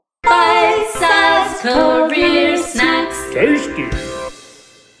Career Snacks. Tasty.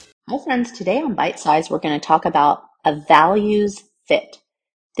 Hi friends, today on Bite Size, we're going to talk about a values fit.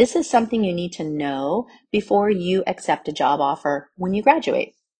 This is something you need to know before you accept a job offer when you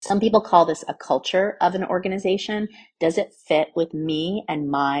graduate. Some people call this a culture of an organization. Does it fit with me and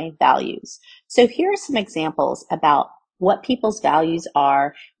my values? So here are some examples about what people's values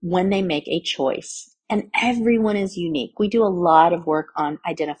are when they make a choice. And everyone is unique. We do a lot of work on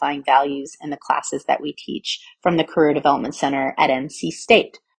identifying values in the classes that we teach from the Career Development Center at NC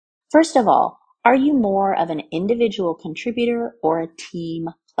State. First of all, are you more of an individual contributor or a team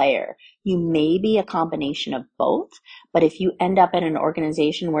player? You may be a combination of both, but if you end up in an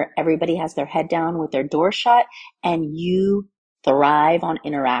organization where everybody has their head down with their door shut and you thrive on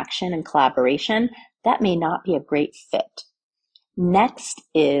interaction and collaboration, that may not be a great fit. Next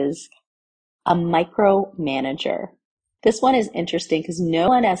is a micromanager. This one is interesting because no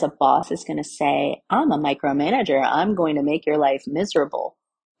one as a boss is going to say, I'm a micromanager, I'm going to make your life miserable.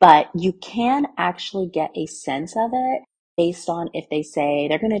 But you can actually get a sense of it based on if they say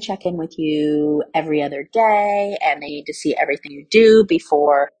they're going to check in with you every other day and they need to see everything you do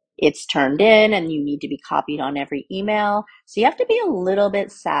before it's turned in and you need to be copied on every email. So you have to be a little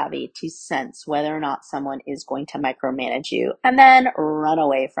bit savvy to sense whether or not someone is going to micromanage you and then run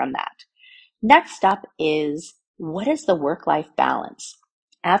away from that. Next up is, what is the work-life balance?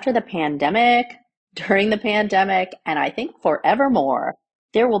 After the pandemic, during the pandemic, and I think forevermore,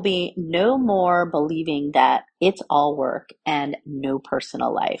 there will be no more believing that it's all work and no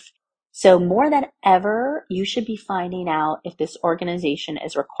personal life. So more than ever, you should be finding out if this organization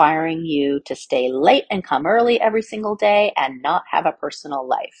is requiring you to stay late and come early every single day and not have a personal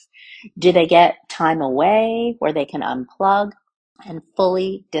life. Do they get time away where they can unplug and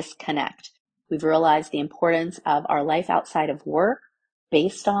fully disconnect? We've realized the importance of our life outside of work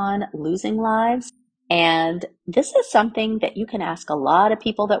based on losing lives. And this is something that you can ask a lot of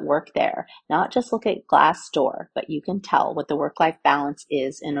people that work there, not just look at Glassdoor, but you can tell what the work-life balance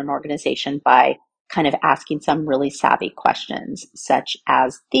is in an organization by kind of asking some really savvy questions, such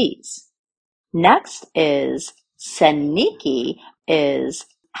as these. Next is sneaky, is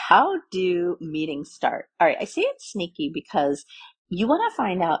how do meetings start? All right, I say it's sneaky because you want to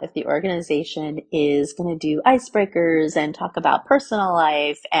find out if the organization is going to do icebreakers and talk about personal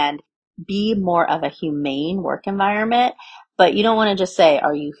life and be more of a humane work environment, but you don't want to just say,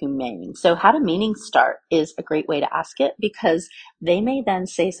 are you humane? So how do meetings start is a great way to ask it because they may then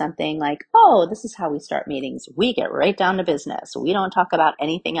say something like, oh, this is how we start meetings. We get right down to business. We don't talk about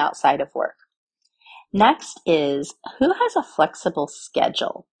anything outside of work. Next is, who has a flexible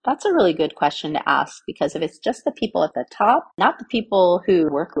schedule? That's a really good question to ask because if it's just the people at the top, not the people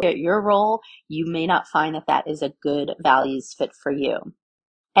who work at your role, you may not find that that is a good values fit for you.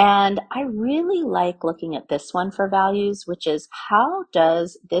 And I really like looking at this one for values, which is, how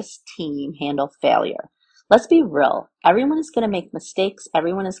does this team handle failure? Let's be real. Everyone is going to make mistakes.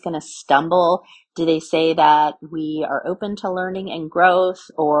 Everyone is going to stumble. Do they say that we are open to learning and growth?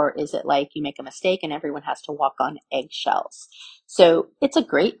 Or is it like you make a mistake and everyone has to walk on eggshells? So it's a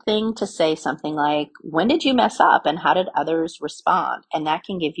great thing to say something like, when did you mess up and how did others respond? And that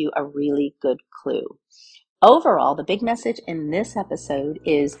can give you a really good clue. Overall, the big message in this episode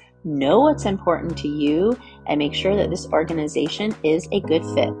is know what's important to you and make sure that this organization is a good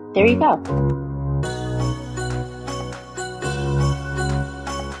fit. There you go.